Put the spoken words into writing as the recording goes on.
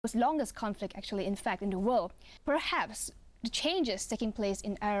was longest conflict actually, in fact, in the world. Perhaps the changes taking place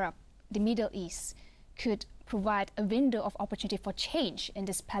in the Middle East could provide a window of opportunity for change in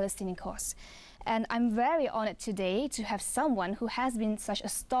this Palestinian cause. And I'm very honored today to have someone who has been such a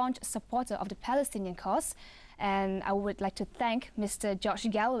staunch supporter of the Palestinian cause. And I would like to thank Mr. George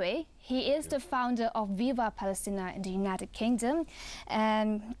Galloway. He is the founder of Viva Palestina in the United Kingdom.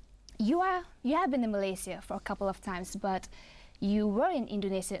 And you have been in Malaysia for a couple of times, but you were in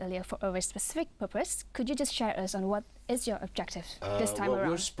Indonesia earlier for a very specific purpose. Could you just share us on what is your objective this time around?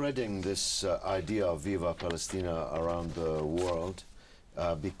 We're spreading this idea of Viva Palestina around the world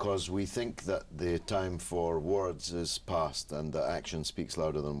because we think that the time for words is past and that action speaks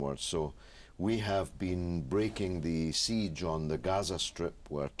louder than words. So we have been breaking the siege on the Gaza Strip,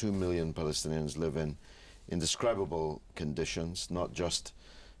 where 2 million Palestinians live in indescribable conditions, not just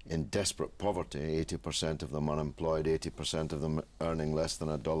in desperate poverty, 80% of them unemployed, 80% of them earning less than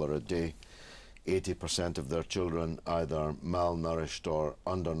 $1 a day, 80% of their children either malnourished or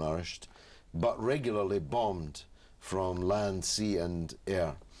undernourished, but regularly bombed from land, sea and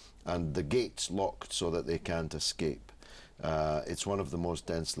air, and the gates locked so that they can't escape. It's one of the most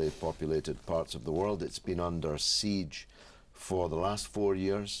densely populated parts of the world. It's been under siege for the last 4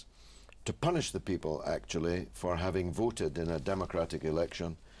 years to punish the people, actually, for having voted in a democratic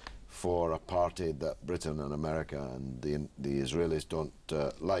election for a party that Britain and America and the Israelis don't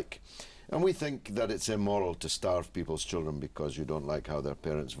like. And we think that it's immoral to starve people's children because you don't like how their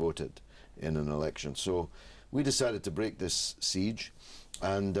parents voted in an election. So we decided to break this siege,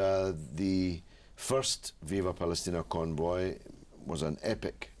 and the first Viva Palestina convoy was an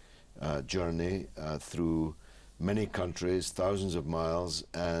epic journey through many countries, thousands of miles,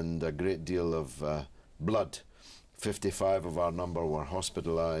 and a great deal of blood. 55 of our number were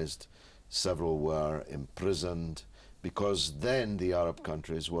hospitalized, several were imprisoned, because then the Arab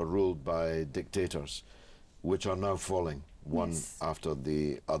countries were ruled by dictators, which are now falling one after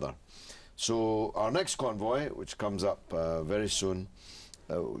the other. So our next convoy, which comes up very soon,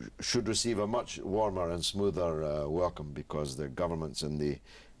 should receive a much warmer and smoother welcome, because the governments in the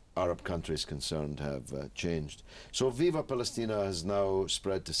Arab countries concerned have changed. So Viva Palestina has now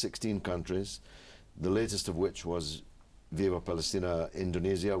spread to 16 countries, the latest of which was Viva Palestina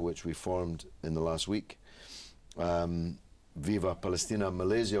Indonesia, which we formed in the last week. Viva Palestina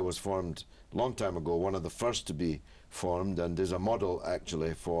Malaysia was formed a long time ago, one of the first to be formed, and is a model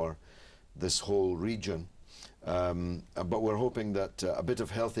actually for this whole region. But we're hoping that a bit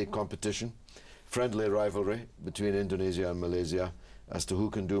of healthy competition, friendly rivalry between Indonesia and Malaysia as to who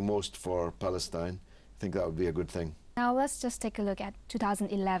can do most for Palestine, I think that would be a good thing. Now let's just take a look at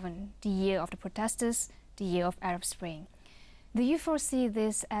 2011, the year of the protesters, the year of Arab Spring. Do you foresee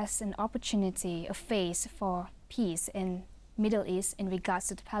this as an opportunity, a phase for peace in Middle East in regards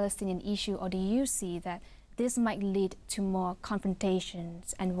to the Palestinian issue, or do you see that this might lead to more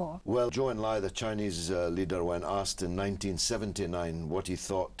confrontations and war? Well, Zhou Enlai, the Chinese leader, when asked in 1979 what he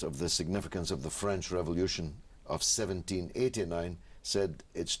thought of the significance of the French Revolution of 1789, said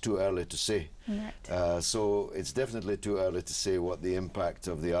it's too early to say. Right. So it's definitely too early to say what the impact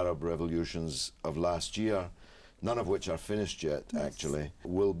of the Arab revolutions of last year, none of which are finished yet, actually,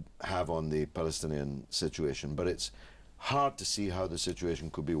 will have on the Palestinian situation. But it's hard to see how the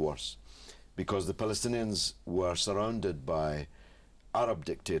situation could be worse, because the Palestinians were surrounded by Arab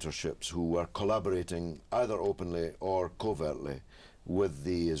dictatorships who were collaborating either openly or covertly with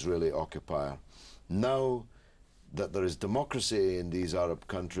the Israeli occupier. Now that there is democracy in these Arab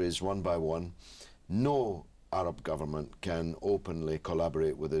countries, one by one, no Arab government can openly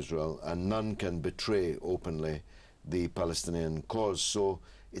collaborate with Israel, and none can betray openly the Palestinian cause. So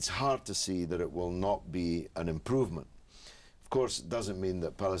it's hard to see that it will not be an improvement. Of course, it doesn't mean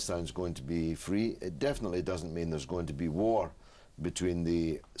that Palestine's going to be free. It definitely doesn't mean there's going to be war between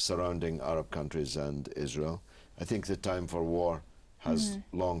the surrounding Arab countries and Israel. I think the time for war has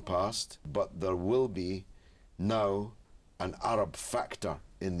long passed, but there will be now an Arab factor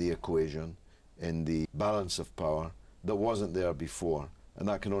in the equation, in the balance of power, that wasn't there before. And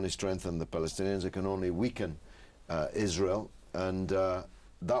that can only strengthen the Palestinians, it can only weaken Israel, and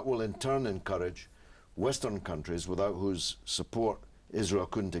that will in turn encourage Western countries, without whose support Israel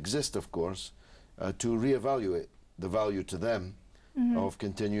couldn't exist, of course, to reevaluate the value to them of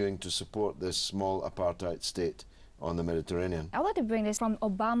continuing to support this small apartheid state on the Mediterranean. I would like to bring this from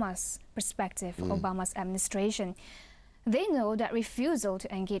Obama's perspective, Obama's administration. They know that refusal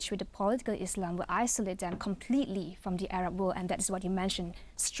to engage with the political Islam will isolate them completely from the Arab world, and that is what you mentioned,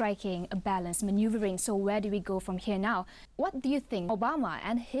 striking a balance, maneuvering. So where do we go from here now? What do you think Obama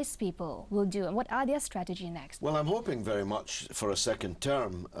and his people will do, and what are their strategy next? Well, I'm hoping very much for a second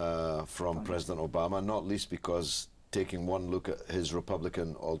term from President Obama, not least because taking one look at his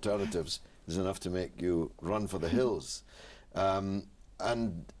Republican alternatives is enough to make you run for the hills.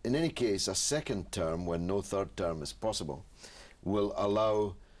 And in any case, a second term, when no third term is possible, will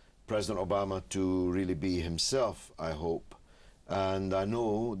allow President Obama to really be himself, I hope. And I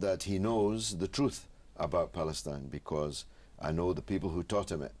know that he knows the truth about Palestine, because I know the people who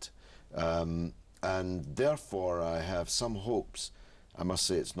taught him it. And therefore, I have some hopes, I must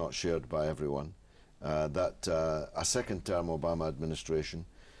say it's not shared by everyone, that a second term Obama administration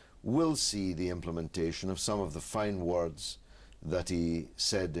will see the implementation of some of the fine words that he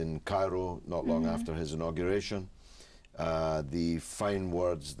said in Cairo not long after his inauguration, the fine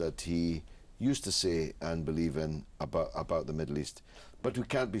words that he used to say and believe in about the Middle East. But we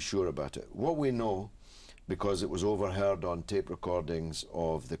can't be sure about it. What we know, because it was overheard on tape recordings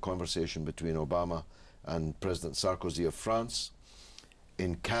of the conversation between Obama and President Sarkozy of France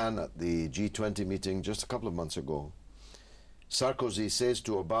in Cannes at the G20 meeting just a couple of months ago, Sarkozy says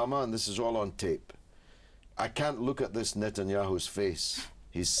to Obama, and this is all on tape, "I can't look at this Netanyahu's face.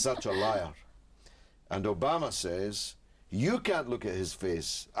 He's such a liar." And Obama says, "You can't look at his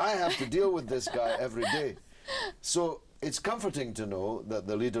face. I have to deal with this guy every day." So it's comforting to know that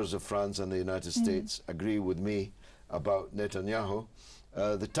the leaders of France and the United States agree with me about Netanyahu.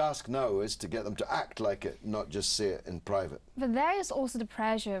 The task now is to get them to act like it, not just say it in private. But there is also the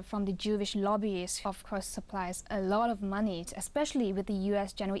pressure from the Jewish lobbyists, of course, supplies a lot of money, especially with the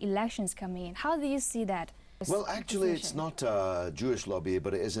US general elections coming in. How do you see that? Well, actually, it's not a Jewish lobby,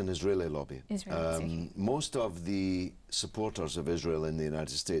 but it is an Israeli lobby. Most of the supporters of Israel in the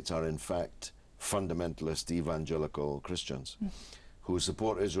United States are, in fact, fundamentalist evangelical Christians who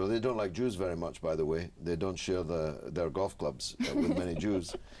support Israel. They don't like Jews very much, by the way. They don't share their golf clubs with many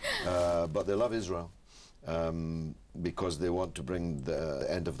Jews, but they love Israel because they want to bring the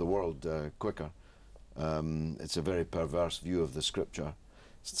end of the world quicker. It's a very perverse view of the scripture.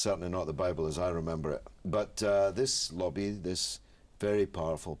 It's certainly not the Bible as I remember it. But this lobby, this very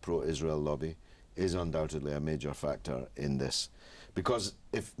powerful pro-Israel lobby, is undoubtedly a major factor in this. Because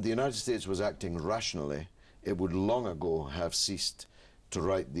if the United States was acting rationally, it would long ago have ceased to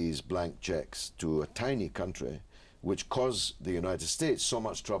write these blank checks to a tiny country which caused the United States so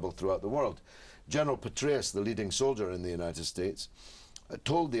much trouble throughout the world. General Petraeus, the leading soldier in the United States,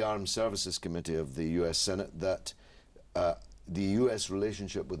 told the Armed Services Committee of the US Senate that the US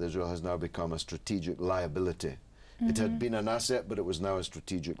relationship with Israel has now become a strategic liability. It had been an asset, but it was now a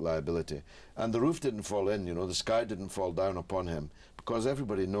strategic liability. And the roof didn't fall in, you know, the sky didn't fall down upon him, because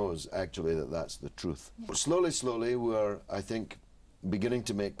everybody knows actually that that's the truth. Slowly, slowly, we're, I think, beginning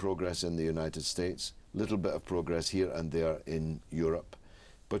to make progress in the United States, little bit of progress here and there in Europe.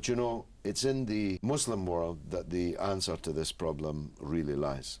 But you know, it's in the Muslim world that the answer to this problem really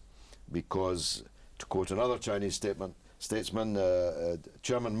lies. Because, to quote another Chinese statesman,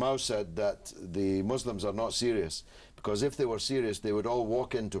 Chairman Mao said that the Muslims are not serious, because if they were serious, they would all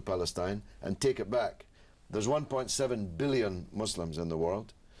walk into Palestine and take it back. There's 1.7 billion Muslims in the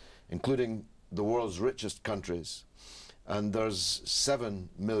world, including the world's richest countries, and there's 7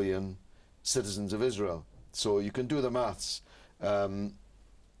 million citizens of Israel. So you can do the maths.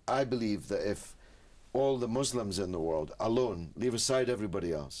 I believe that if all the Muslims in the world alone, leave aside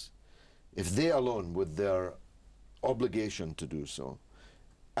everybody else, if they alone, with their obligation to do so,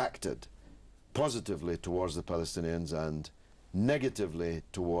 acted positively towards the Palestinians and negatively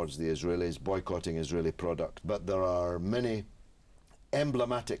towards the Israelis, boycotting Israeli product. But there are many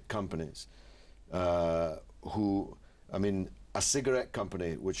emblematic companies who, I mean, a cigarette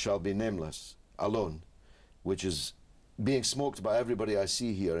company which shall be nameless alone, which is being smoked by everybody I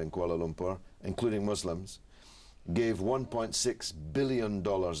see here in Kuala Lumpur, including Muslims, gave $1.6 billion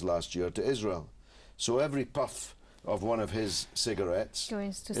last year to Israel. So every puff of one of his cigarettes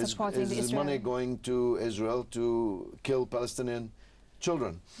is money going to Israel to kill Palestinian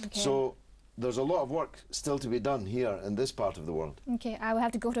children. So there's a lot of work still to be done here in this part of the world. Okay, I will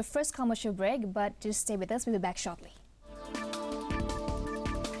have to go to a first commercial break, but just stay with us. We'll be back shortly.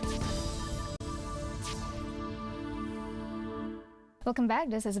 Welcome back.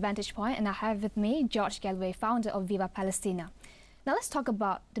 This is Vantage Point, and I have with me George Galloway, founder of Viva Palestina. Now let's talk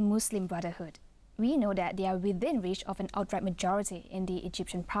about the Muslim Brotherhood. We know that they are within reach of an outright majority in the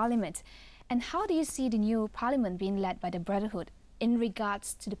Egyptian parliament. And how do you see the new parliament being led by the Brotherhood in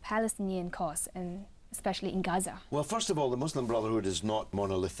regards to the Palestinian cause and especially in Gaza? Well, first of all, the Muslim Brotherhood is not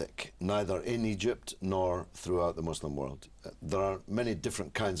monolithic, neither in Egypt nor throughout the Muslim world. There are many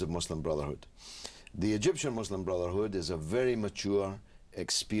different kinds of Muslim Brotherhood. The Egyptian Muslim Brotherhood is a very mature,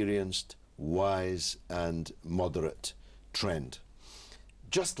 experienced, wise and moderate trend.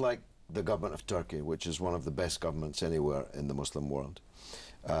 Just like the government of Turkey, which is one of the best governments anywhere in the Muslim world.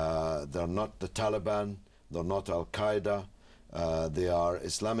 They're not the Taliban, they're not Al-Qaeda, they are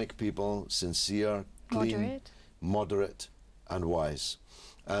Islamic people, sincere, clean, moderate and wise.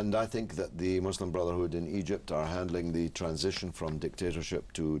 And I think that the Muslim Brotherhood in Egypt are handling the transition from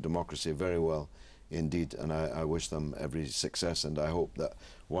dictatorship to democracy very well indeed, and I wish them every success, and I hope that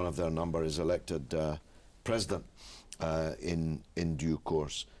one of their number is elected president in due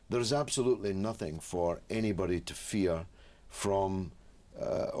course. There is absolutely nothing for anybody to fear from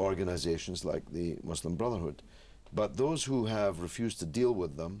organizations like the Muslim Brotherhood. But those who have refused to deal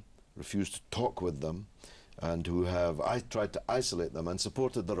with them, refused to talk with them, and who have tried to isolate them and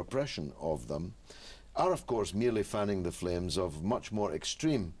supported the repression of them, are of course merely fanning the flames of much more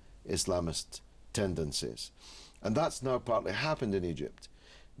extreme Islamist tendencies. And that's now partly happened in Egypt,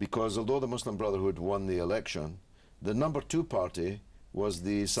 because although the Muslim Brotherhood won the election, the number 2 party was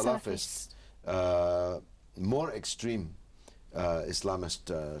the Salafist, more extreme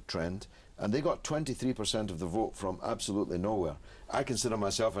Islamist trend, and they got 23% of the vote from absolutely nowhere. I consider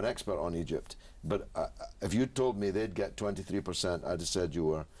myself an expert on Egypt, but if you told me they'd get 23%, I'd have said you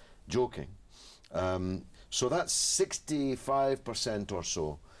were joking. So that's 65% or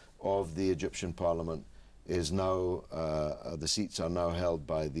so of the Egyptian parliament is now, the seats are now held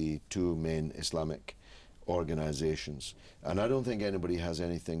by the 2 main Islamic organizations. And I don't think anybody has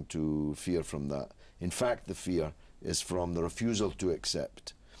anything to fear from that. In fact, the fear is from the refusal to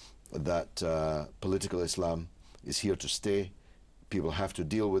accept that political Islam is here to stay. People have to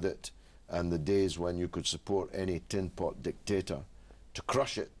deal with it, and the days when you could support any tin pot dictator to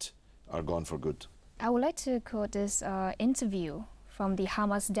crush it are gone for good. I would like to quote this interview from the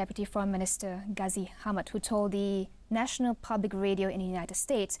Hamas Deputy Foreign Minister Ghazi Hamad, who told the National Public Radio in the United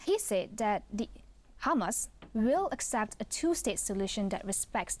States. He said that the Hamas will accept a 2-state solution that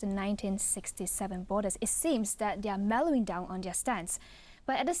respects the 1967 borders. It seems that they are mellowing down on their stance.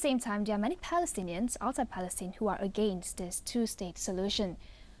 But at the same time, there are many Palestinians outside Palestine who are against this 2-state solution.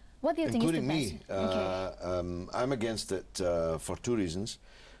 What do you think is the best? Including me. I'm against it for 2 reasons.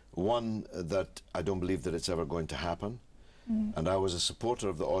 One, that I don't believe that it's ever going to happen. And I was a supporter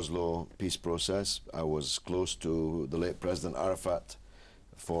of the Oslo peace process. I was close to the late President Arafat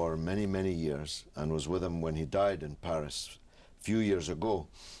for many, many years, and was with him when he died in Paris a few years ago.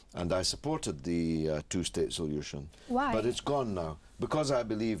 And I supported the 2-state solution. Why? But it's gone now, because I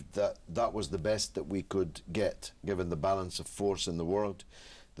believed that that was the best that we could get, given the balance of force in the world.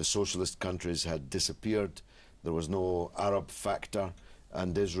 The socialist countries had disappeared, there was no Arab factor,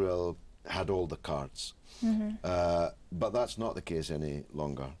 and Israel had all the cards. But that's not the case any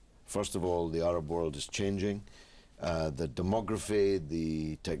longer. First of all, the Arab world is changing. The demography,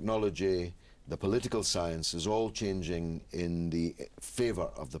 the technology, the political science is all changing in the favor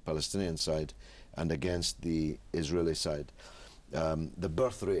of the Palestinian side and against the Israeli side. The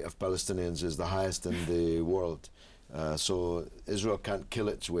birth rate of Palestinians is the highest in the world. So Israel can't kill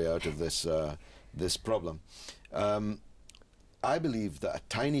its way out of this, this problem. I believe that a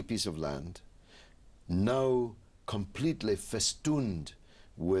tiny piece of land, now completely festooned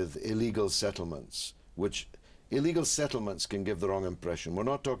with illegal settlements, which illegal settlements can give the wrong impression. We're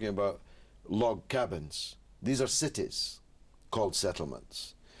not talking about log cabins. These are cities called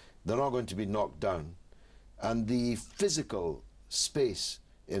settlements. They're not going to be knocked down. And the physical space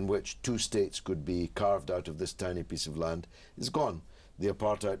in which 2 states could be carved out of this tiny piece of land is gone. The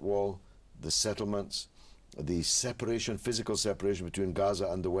apartheid wall, the settlements, the separation, physical separation between Gaza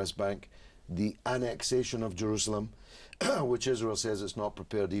and the West Bank, the annexation of Jerusalem, which Israel says it's not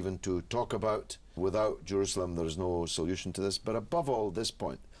prepared even to talk about. Without Jerusalem, there is no solution to this. But above all, this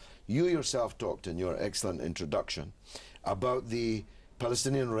point, you yourself talked in your excellent introduction about the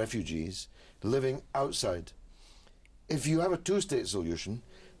Palestinian refugees living outside. If you have a 2-state solution,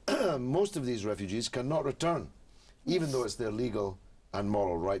 most of these refugees cannot return, even though it's their legal and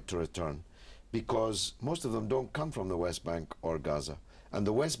moral right to return, because most of them don't come from the West Bank or Gaza. And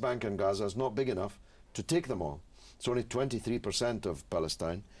the West Bank and Gaza is not big enough to take them all. It's only 23% of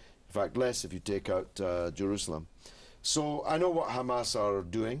Palestine, in fact less if you take out Jerusalem. So I know what Hamas are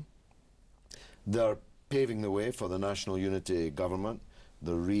doing. They're paving the way for the national unity government,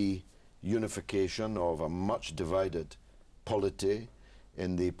 the reunification of a much divided polity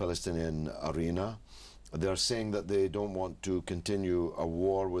in the Palestinian arena. They're saying that they don't want to continue a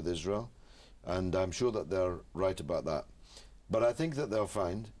war with Israel, and I'm sure that they're right about that. But I think that they'll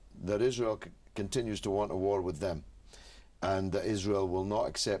find that Israel continues to want a war with them, and that Israel will not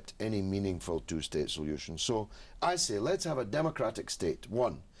accept any meaningful two-state solution. So I say, let's have a democratic state,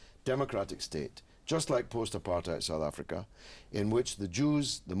 one democratic state, just like post-apartheid South Africa, in which the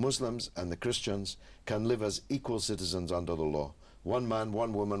Jews, the Muslims, and the Christians can live as equal citizens under the law. One man,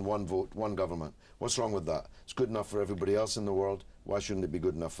 one woman, one vote, one government. What's wrong with that? It's good enough for everybody else in the world. Why shouldn't it be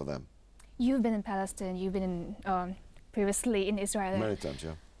good enough for them? You've been in Palestine, you've been previously in Israel. Many times,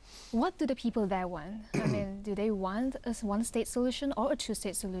 yeah. What do the people there want? I mean, do they want a one-state solution or a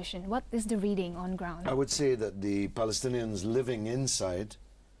two-state solution? What is the reading on ground? I would say that the Palestinians living inside,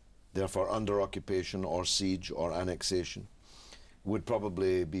 therefore under occupation or siege or annexation, would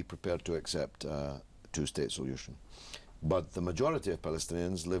probably be prepared to accept a two-state solution. But the majority of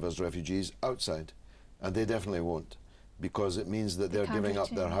Palestinians live as refugees outside, and they definitely won't, because it means that they're giving up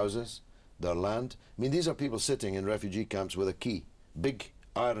their houses, their land. I mean, these are people sitting in refugee camps with a key, big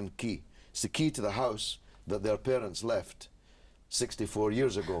iron key. It's the key to the house that their parents left 64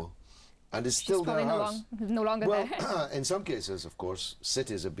 years ago, and it's still their house. No longer well, there. in some cases, of course,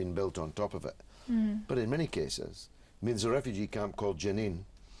 cities have been built on top of it. But in many cases, I mean, there's a refugee camp called Jenin.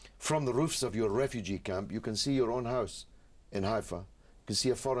 From the roofs of your refugee camp, you can see your own house in Haifa. You can see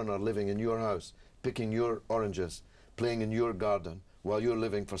a foreigner living in your house, picking your oranges, playing in your garden, while you're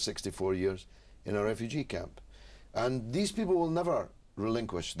living for 64 years in a refugee camp. And these people will never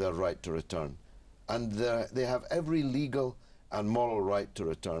relinquish their right to return. And they have every legal and moral right to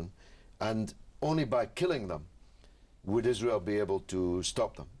return. And only by killing them would Israel be able to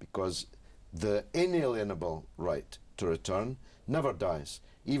stop them, because the inalienable right to return never dies.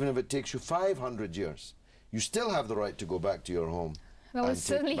 Even if it takes you 500 years, you still have the right to go back to your home. Well, we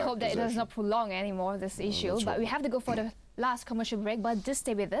certainly hope that it does not prolong anymore, this issue. But we have to go for the last commercial break, but just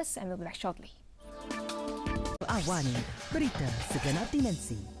stay with us and we'll be back shortly. Awani, berita segenap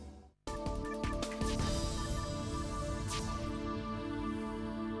dimensi.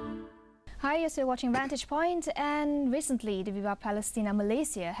 Hi, you're still watching Vantage Point, and recently the Viva Palestina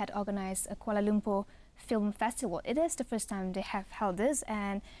Malaysia had organized a Kuala Lumpur Film Festival. It is the first time they have held this,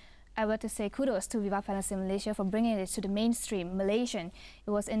 and I want to say kudos to Viva Palestina Malaysia for bringing it to the mainstream Malaysian.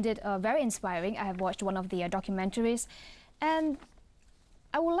 It was indeed very inspiring. I have watched one of the documentaries, and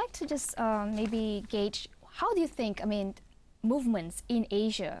I would like to just maybe gauge, how do you think, I mean, movements in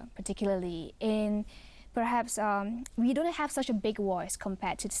Asia, particularly in perhaps we don't have such a big voice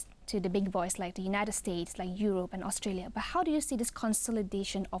compared to the big voice like the United States, like Europe and Australia. But how do you see this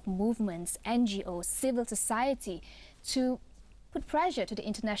consolidation of movements, NGOs, civil society to put pressure to the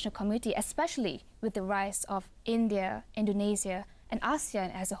international community, especially with the rise of India, Indonesia, and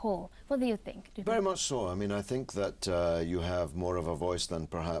ASEAN as a whole? What do you think? Very much so. I mean, I think that you have more of a voice than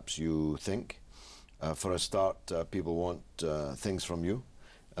perhaps you think. For a start, people want things from you,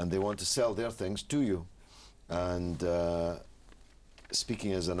 and they want to sell their things to you. And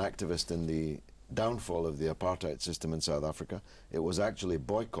speaking as an activist in the downfall of the apartheid system in South Africa, it was actually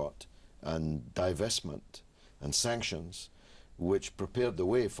boycott and divestment and sanctions which prepared the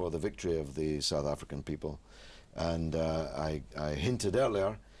way for the victory of the South African people. And I hinted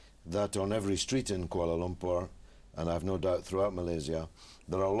earlier that on every street in Kuala Lumpur, and I've no doubt throughout Malaysia,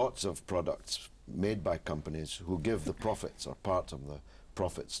 there are lots of products made by companies who give the profits or part of the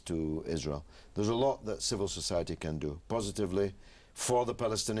profits to Israel. There's a lot that civil society can do, positively for the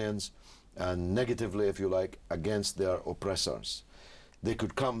Palestinians and negatively, if you like, against their oppressors. They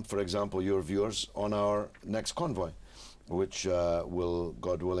could come, for example, your viewers, on our next convoy, which will,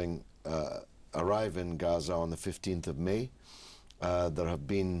 God willing, arrive in Gaza on the 15th of May. There have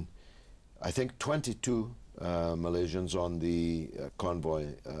been, I think, 22 Malaysians on the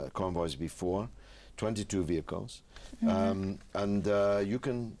convoys before, 22 vehicles. And you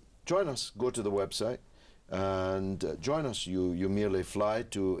can join us, go to the website and join us. You merely fly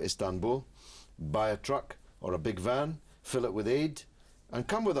to Istanbul, buy a truck or a big van, fill it with aid, and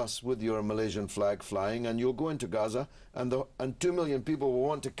come with us with your Malaysian flag flying, and you'll go into Gaza, and 2 million people will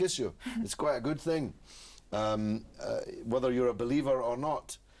want to kiss you. It's quite a good thing. Whether you're a believer or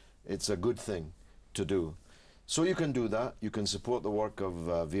not, it's a good thing to do. So you can do that. You can support the work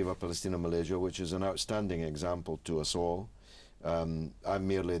of Viva Palestina Malaysia, which is an outstanding example to us all. I'm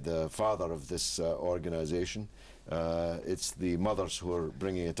merely the father of this organization. It's the mothers who are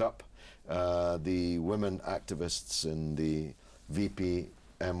bringing it up. The women activists in the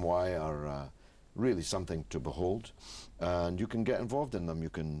VPMY are really something to behold, and you can get involved in them, you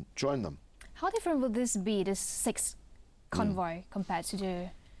can join them. How different will this be, this sixth convoy, compared to the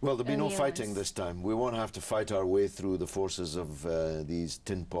Well, there'll be no earlier fighting ones. this time. We won't have to fight our way through the forces of these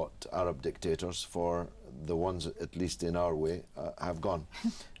tin pot Arab dictators, for the ones, at least in our way, have gone.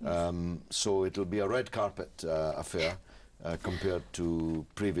 So it'll be a red carpet affair compared to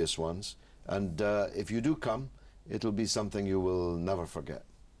previous ones. And if you do come, it'll be something you will never forget.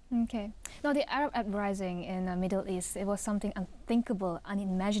 Okay. Now, the Arab uprising in the Middle East, it was something unthinkable,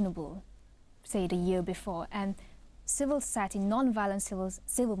 unimaginable, say, the year before. And civil society, non-violent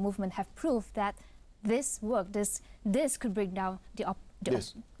civil movement have proved that this worked. This could bring down the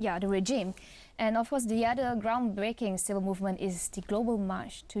regime. And of course, the other groundbreaking civil movement is the global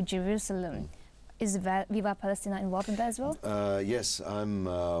march to Jerusalem. Is Viva Palestina involved in that as well? Yes, I'm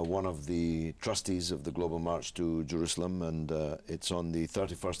one of the trustees of the Global March to Jerusalem, and it's on the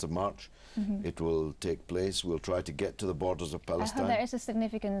 31st of March. It will take place. We'll try to get to the borders of Palestine. I heard there is a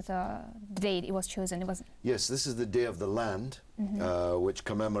significant date it was chosen. It was. Yes, this is the Day of the Land, which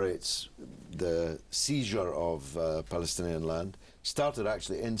commemorates the seizure of Palestinian land. Started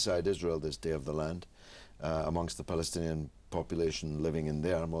actually inside Israel, this Day of the Land, amongst the Palestinian population living in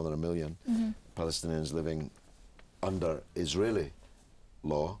there, more than 1 million. Palestinians living under Israeli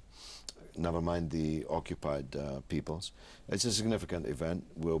law, never mind the occupied peoples. It's a significant event.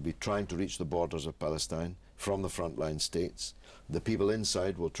 We'll be trying to reach the borders of Palestine from the frontline states. The people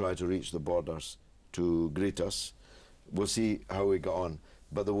inside will try to reach the borders to greet us. We'll see how we get on.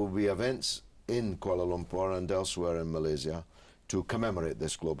 But there will be events in Kuala Lumpur and elsewhere in Malaysia to commemorate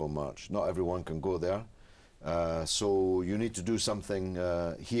this global march. Not everyone can go there, so you need to do something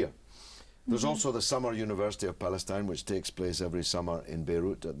here. There's also the Summer University of Palestine, which takes place every summer in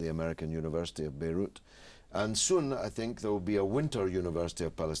Beirut at the American University of Beirut. And soon, I think, there will be a Winter University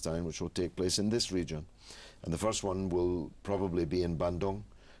of Palestine, which will take place in this region. And the first one will probably be in Bandung,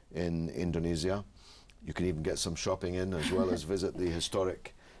 in Indonesia. You can even get some shopping in, as well as visit the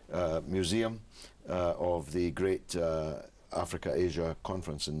historic museum of the great Africa-Asia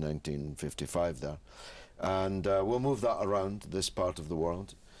conference in 1955 there. And we'll move that around this part of the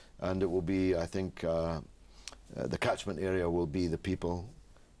world. And it will be, I think, the catchment area will be the people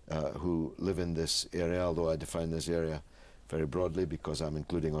who live in this area, although I define this area very broadly because I'm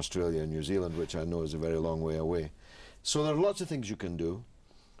including Australia and New Zealand, which I know is a very long way away. So there are lots of things you can do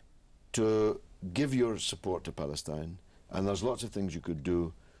to give your support to Palestine, and there's lots of things you could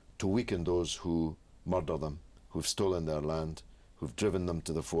do to weaken those who murder them, who've stolen their land, who've driven them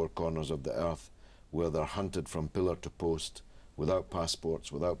to the four corners of the earth, where they're hunted from pillar to post, without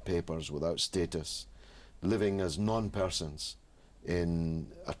passports, without papers, without status, living as non-persons in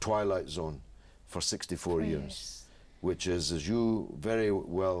a twilight zone for 64 years, which is, as you very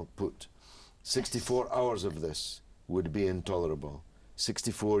well put, 64 hours of this would be intolerable.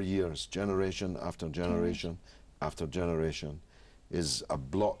 64 years, generation after generation after generation, is a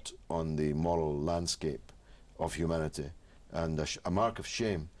blot on the moral landscape of humanity, and a mark of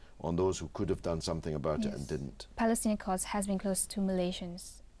shame on those who could have done something about it and didn't. Palestinian cause has been close to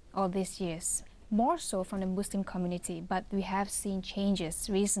Malaysians all these years, more so from the Muslim community, but we have seen changes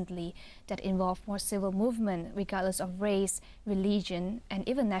recently that involve more civil movement regardless of race, religion, and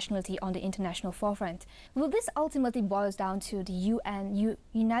even nationality on the international forefront. Will this ultimately boil down to the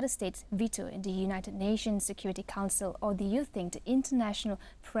United States veto in the United Nations Security Council, or do you think the international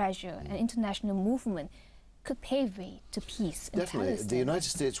pressure and international movement could pave way to peace in Definitely. Palestine? The United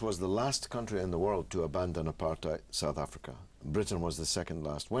States was the last country in the world to abandon apartheid South Africa. Britain was the second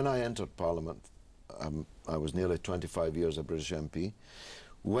last. When I entered Parliament, I was nearly 25 years a British MP.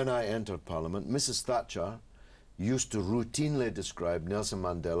 When I entered Parliament, Mrs. Thatcher used to routinely describe Nelson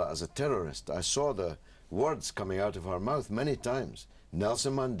Mandela as a terrorist. I saw the words coming out of her mouth many times.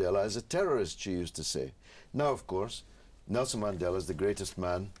 Nelson Mandela is a terrorist, she used to say. Now, of course, Nelson Mandela is the greatest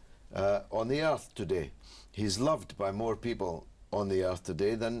man on the earth today. He's loved by more people on the earth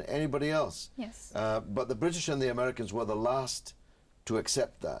today than anybody else. Yes. But the British and the Americans were the last to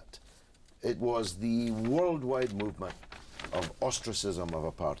accept that. It was the worldwide movement of ostracism of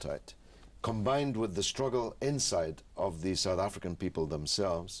apartheid, combined with the struggle inside of the South African people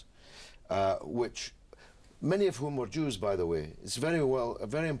themselves, which many of whom were Jews, by the way. It's a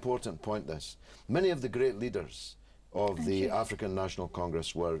very important point, this. Many of the great leaders of the African National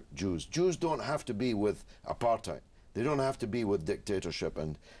Congress were Jews. Jews don't have to be with apartheid. They don't have to be with dictatorship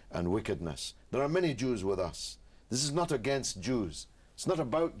and wickedness. There are many Jews with us. This is not against Jews. It's not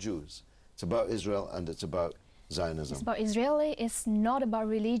about Jews. It's about Israel, and it's about Zionism. It's about Israeli. It's not about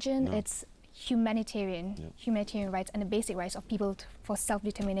religion. No. It's humanitarian rights and the basic rights of people for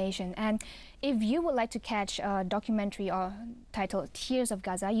self-determination. And if you would like to catch a documentary titled Tears of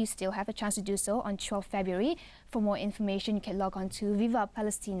Gaza, you still have a chance to do so on 12 February. For more information, you can log on to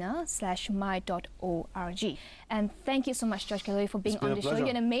vivapalestina.my.org. And thank you so much, George Galloway, for being on the show. You're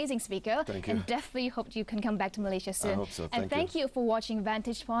an amazing speaker. Thank you. And definitely hope you can come back to Malaysia soon. I hope so. And thank you for watching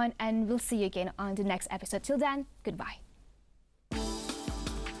Vantage Point, and we'll see you again on the next episode. Till then, goodbye.